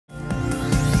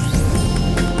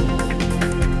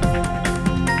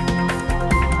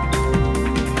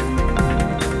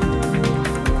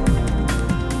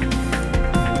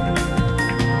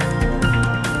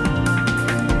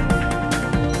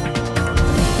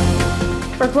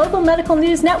For Global Medical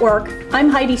News Network, I'm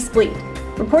Heidi Spleet,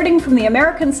 reporting from the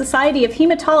American Society of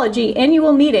Hematology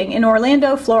annual meeting in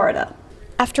Orlando, Florida.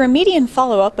 After a median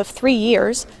follow-up of 3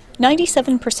 years,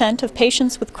 97% of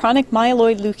patients with chronic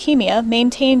myeloid leukemia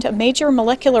maintained a major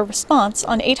molecular response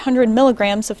on 800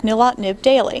 milligrams of Nilotinib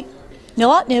daily.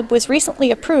 Nilotinib was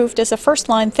recently approved as a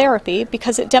first-line therapy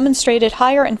because it demonstrated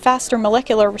higher and faster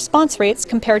molecular response rates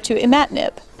compared to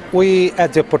Imatinib. We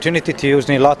had the opportunity to use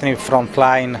Nilotinib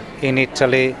frontline in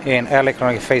Italy in early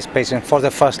chronic phase patients for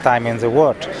the first time in the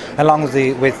world, along with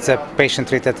the patient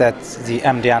treated at the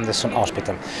MD Anderson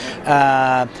Hospital.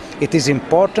 It is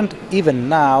important even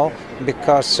now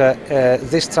because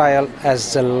this trial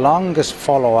has the longest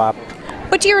follow-up.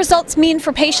 What do your results mean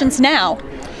for patients now?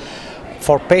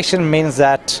 For patients means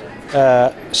that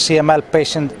CML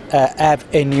patients have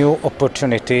a new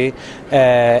opportunity,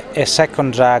 a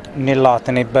second drug,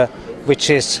 Nilotinib, which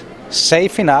is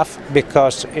safe enough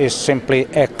because it's simply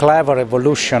a clever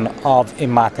evolution of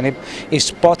Imatinib,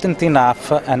 is potent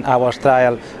enough, and our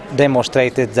trial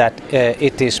demonstrated that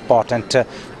it is potent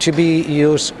to be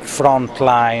used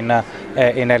frontline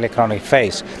in early chronic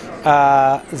phase.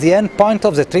 The end point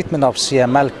of the treatment of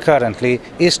CML currently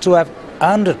is to have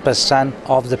 100%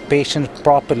 of the patients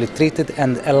properly treated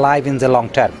and alive in the long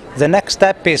term. The next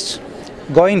step is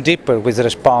going deeper with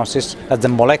responses at the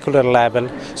molecular level,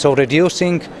 so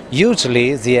reducing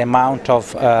hugely the amount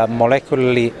of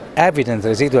molecularly evident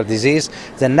residual disease.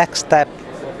 The next step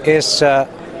is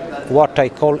what I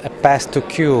call a path to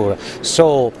cure,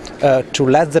 so to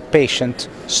let the patient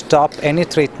stop any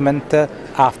treatment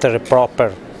after a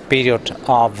proper period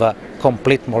of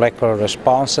complete molecular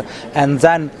response and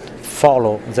then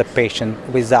follow the patient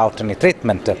without any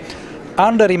treatment.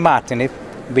 Under Imatinib,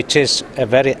 which is a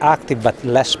very active but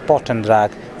less potent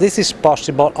drug, this is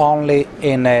possible only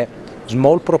in a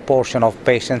small proportion of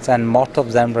patients and most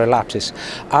of them relapses.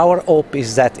 Our hope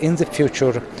is that in the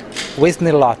future, with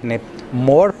Nilotinib,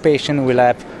 more patients will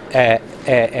have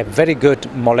a very good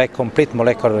complete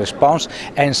molecular response,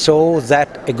 and so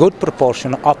that a good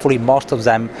proportion, hopefully most of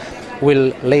them,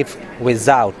 will live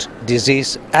without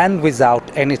disease and without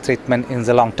any treatment in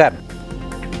the long term.